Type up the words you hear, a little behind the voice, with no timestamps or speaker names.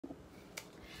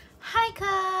Hi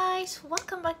guys!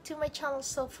 Welcome back to my channel.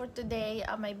 So for today,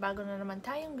 may bago na naman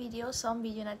tayong video. So ang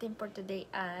video natin for today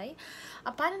ay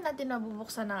paano natin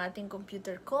mabubuksan ang ating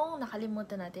computer kung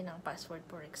nakalimutan natin ang password,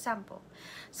 for example.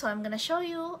 So I'm gonna show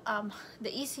you the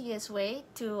easiest way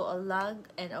to log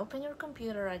and open your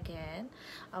computer again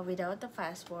without the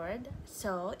password.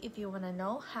 So if you wanna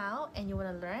know how and you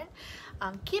wanna learn,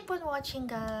 keep on watching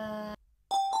guys!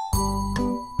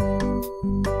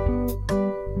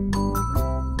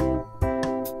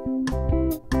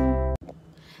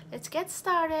 Let's get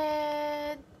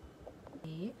started!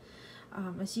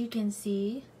 As you can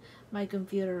see, my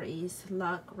computer is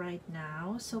locked right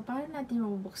now. So, paano natin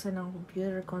mabubuksan ang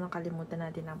computer kung nakalimutan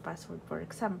natin ang password, for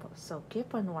example? So,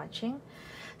 keep on watching.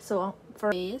 So, for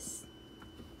this,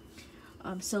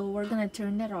 so we're gonna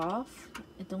turn it off.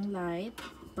 Itong light,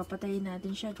 papatayin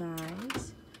natin siya,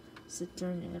 guys. So,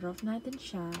 turn it off natin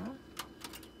siya.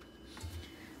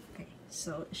 Okay,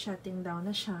 so, shutting down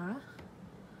na siya.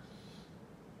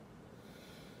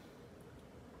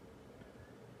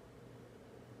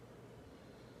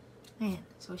 Ayan.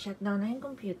 So, shut down na yung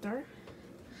computer.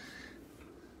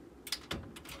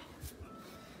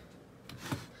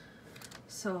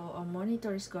 So, our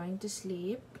monitor is going to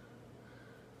sleep.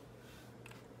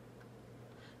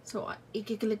 So,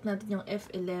 i-click natin yung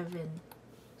F11,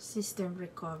 System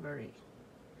Recovery.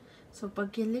 So,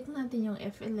 pag click natin yung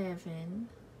F11,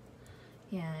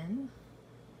 yan.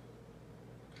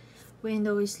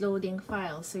 Window is loading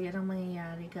files. So, yan ang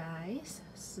mangyayari, guys.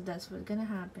 So, that's what's gonna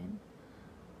happen.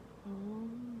 Oh.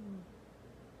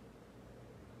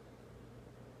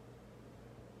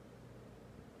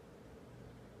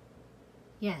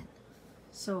 Yan.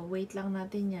 So, wait lang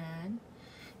natin yan.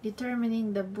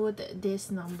 Determining the boot disk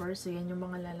number. So, yan yung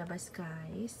mga lalabas,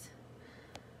 guys.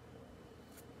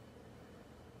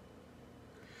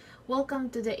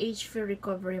 Welcome to the HP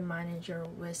Recovery Manager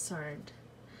Wizard.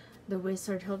 The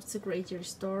wizard helps to create your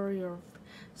story or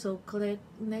so click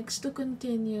next to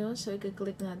continue. So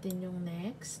i-click natin yung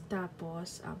next.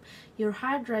 Tapos your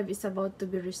hard drive is about to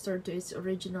be restored to its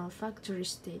original factory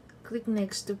state. Click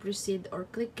next to proceed or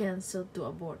click cancel to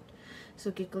abort.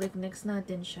 So i-click next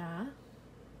natin siya.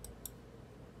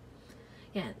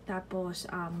 Yan. Tapos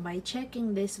by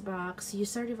checking this box, you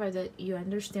certify that you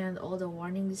understand all the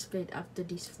warning displayed up to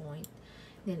this point.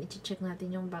 Then, i-check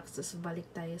natin yung box. Tapos, balik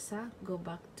tayo sa go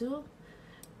back to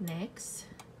next.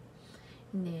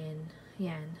 And then,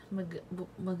 yan.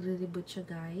 Magre-reboot siya,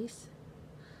 guys.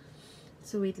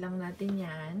 So, wait lang natin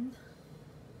yan.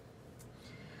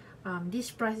 This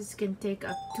process can take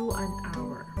up to an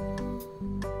hour.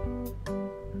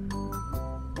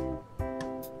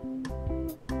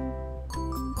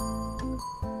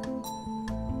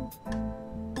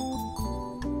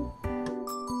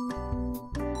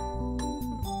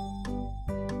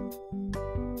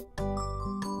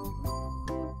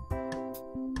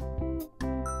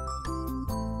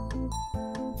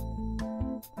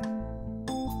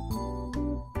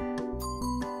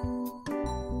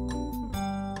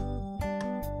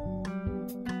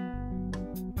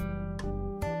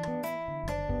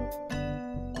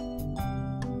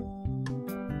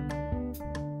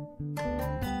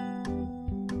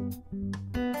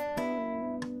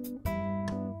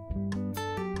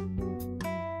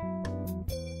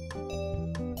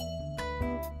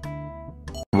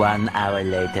 One hour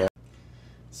later.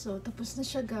 So, tapos na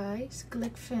siya, guys.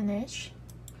 Click finish.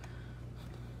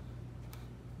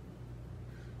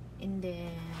 And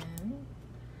then,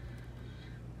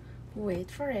 wait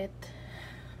for it.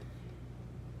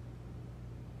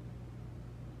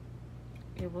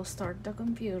 It will start the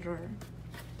computer.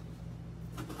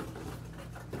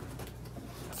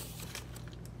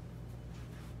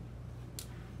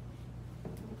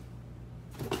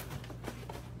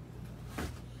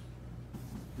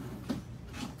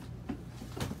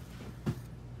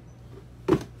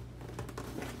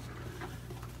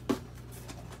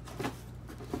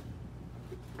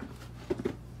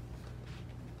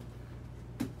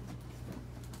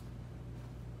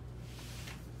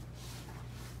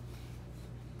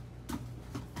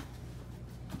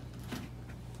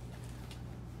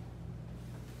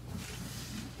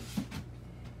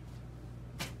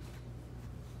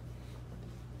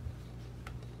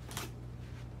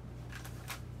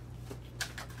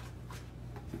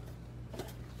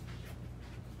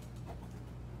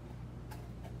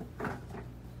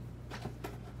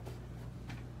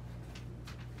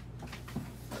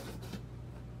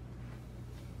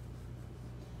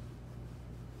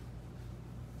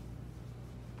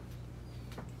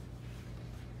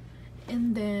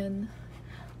 And then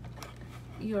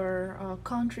your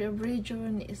country of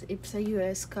region is if sa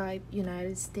US, Skype,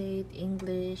 United States,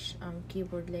 English,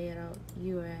 keyboard layout,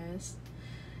 US.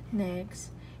 Next,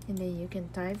 and then you can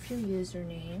type your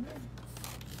username.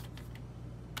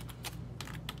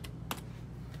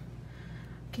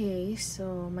 Okay,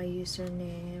 so my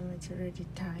username, it's already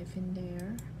typed in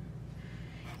there.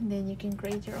 And then you can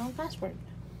create your own password.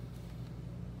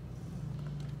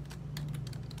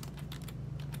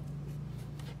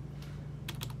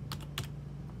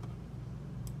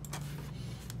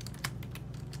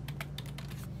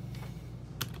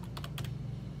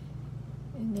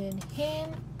 And then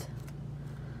hint,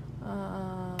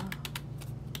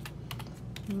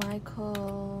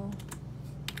 Michael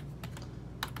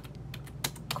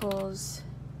calls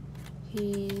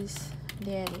his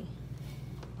daddy.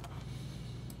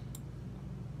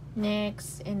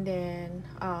 Next, and then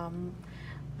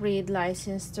read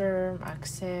license term,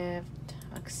 accept.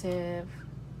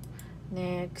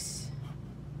 Next.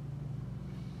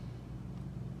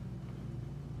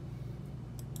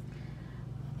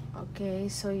 Okay,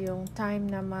 so yung time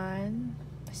naman,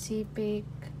 Pacific,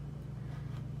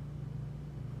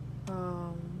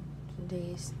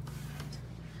 today's,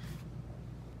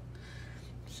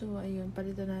 so ayun,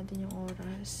 palitan natin yung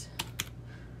oras.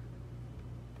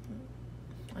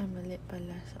 Ay, mali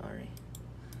pala, sorry.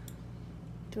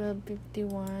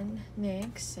 12:51.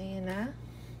 Next, ayan na.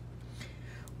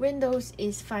 Windows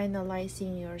is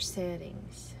finalizing your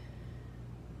settings.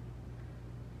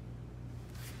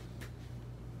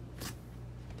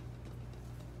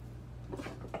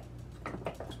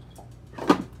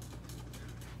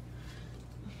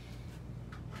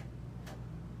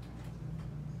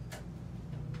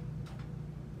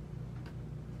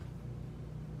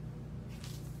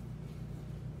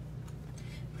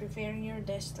 Preparing your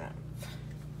desktop.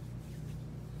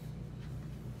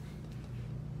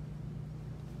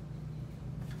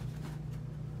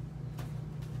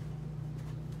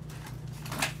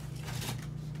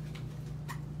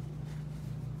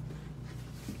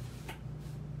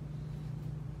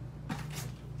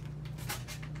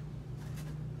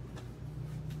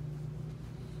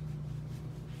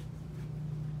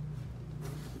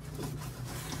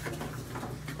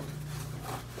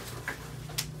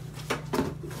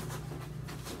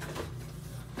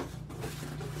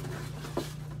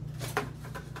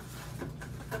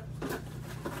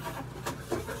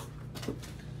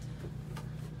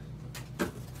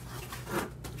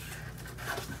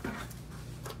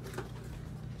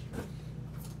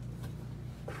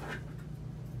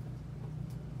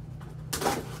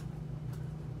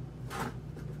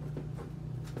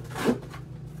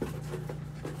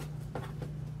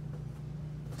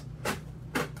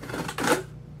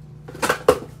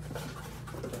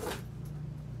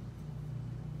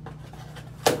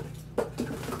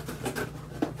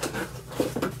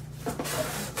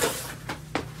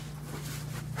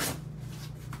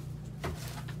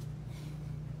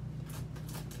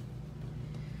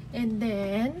 And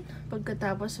then,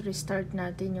 pagkatapos restart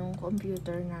natin yung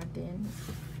computer natin.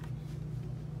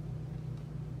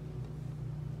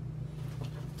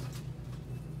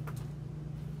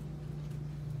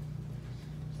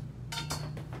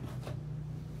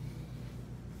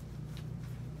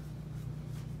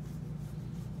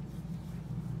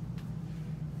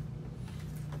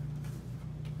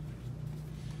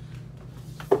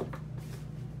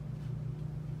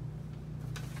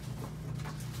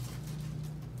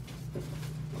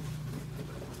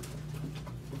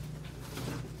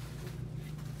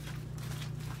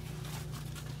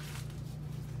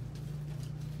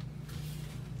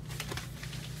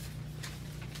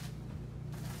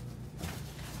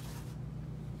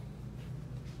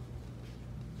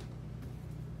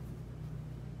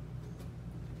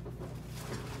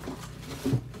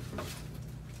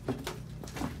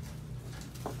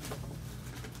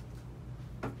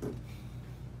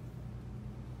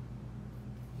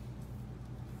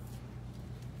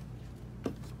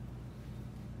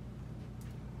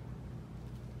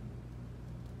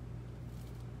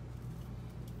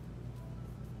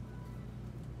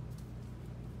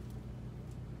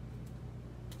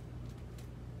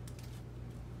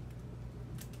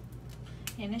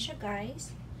 Yan na siya,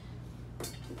 guys.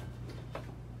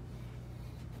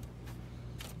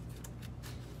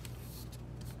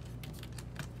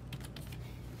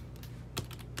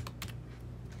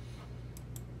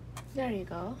 There you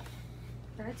go.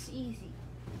 That's easy.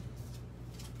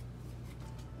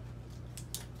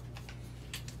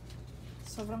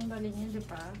 Sobrang dali niya, di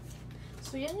ba?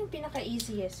 So, yan yung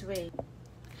pinaka-easiest way.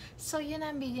 So, yun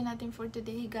ang video natin for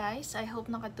today, guys. I hope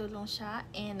nakatulong siya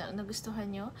and nagustuhan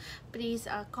nyo. Please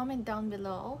comment down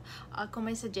below kung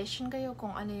may suggestion kayo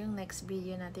kung ano yung next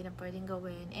video natin na pwedeng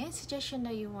gawin, and suggestion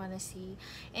that you wanna see,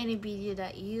 any video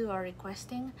that you are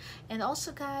requesting. And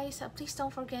also, guys, please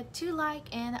don't forget to like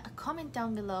and comment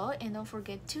down below, and don't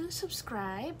forget to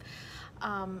subscribe.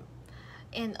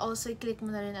 And also, click mo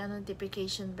na rin ang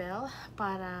notification bell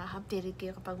para updated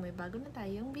kayo kapag may bago na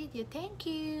tayong video. Thank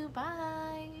you!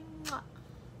 Bye! Mwah!